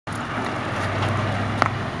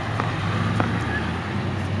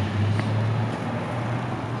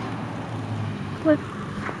on.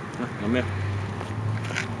 Come here.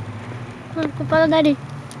 Come on, go follow Daddy. Go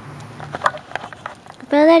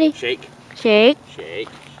follow Daddy. Shake. Shake. Shake.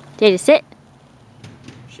 Daddy, sit.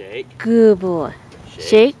 Shake. Good boy. Shake.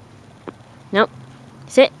 Shake. Nope.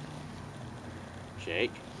 Sit.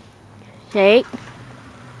 Shake. Shake.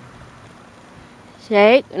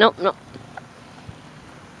 Shake. Nope, nope.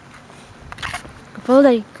 Go follow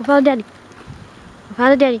Daddy. Go follow Daddy. Go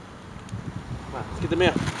follow Daddy. Come on, let's get the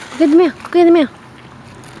mail. Go get the mail. Go get the mail.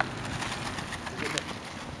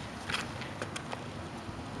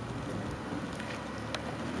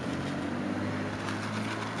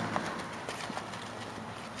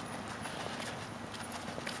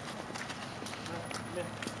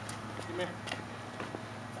 Come here.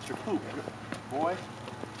 That's your poop, boy.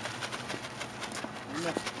 Come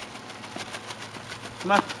here.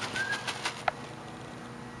 Come on.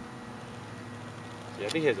 See, I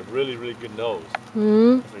think he has a really, really good nose. That's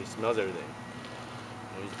when he smells everything.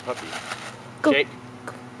 And he's a puppy. Go. Shake.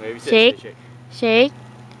 Maybe sit. Shake. Shake. Shake.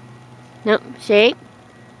 Nope. Shake.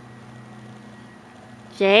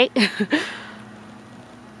 Shake.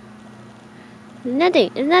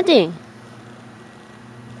 Nothing. It's nothing.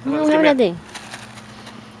 Come on, No, let's get nothing.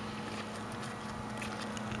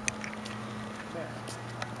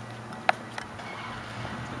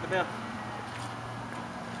 Get the mail.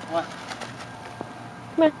 Come on.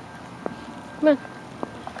 Come on. Come on.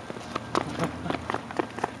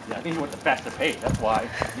 Yeah, I think he wants the faster pace. That's why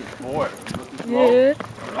he's bored. He's looking slow. Yeah.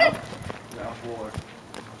 Now bored.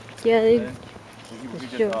 Yeah, they, We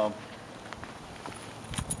just, sure.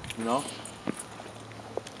 you know,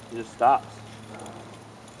 he just stops.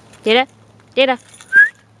 Data. Data.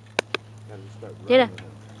 Gotta just start Data. running with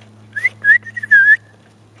him.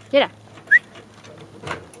 Data.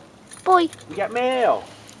 Boy. We got mail.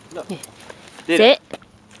 Look. Yeah. Data. Sit.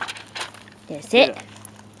 Yeah, sit. Data.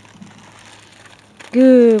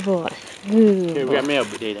 Good boy. Good Here, we boy. got mail,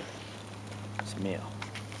 Data. It's mail.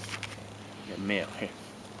 We got mail. Here.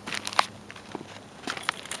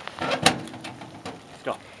 Let's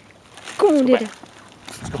go. Come on, Go Data. back.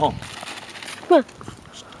 Let's go home. Come on.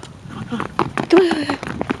 Come on.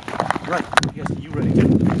 Run. Yes, you running too.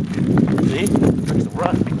 See? Let's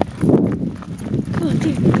run. Come on,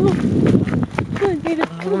 Data. Come on. Come on, Data.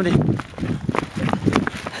 Come on, Data.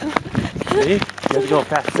 See? You have to go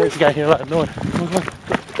fast. You gotta hear a lot of noise. Come on, come on.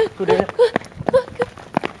 Go, Data.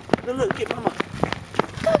 Look, look, get Mama.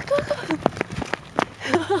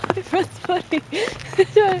 That's funny.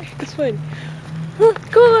 It's funny. Go on,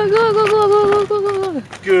 go, go, go, go, go, go, go, go.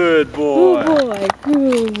 Good boy. Good boy.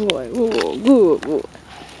 Good boy. Oh, good boy.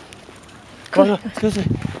 Come on, let's go this way.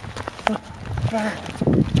 Go,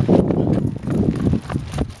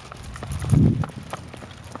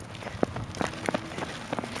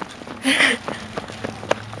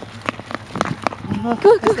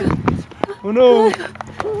 go, go. Oh no!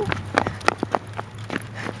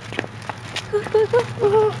 Go, go,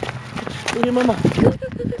 go. Look at Mama. Go, go,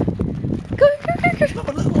 go, go.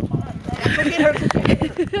 Mama, look. Look at her.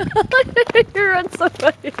 You run so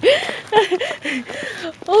funny.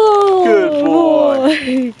 Oh, Good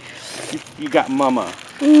boy. You got Mama.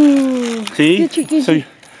 See? Good treat, good treat.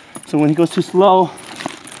 So when he goes too slow.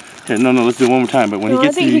 Okay, no, let's do it one more time. But when No, he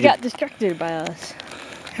gets I think to, he got distracted by us.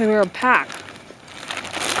 And we were a pack.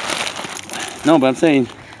 No, but I'm saying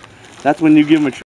that's when you give him a treat.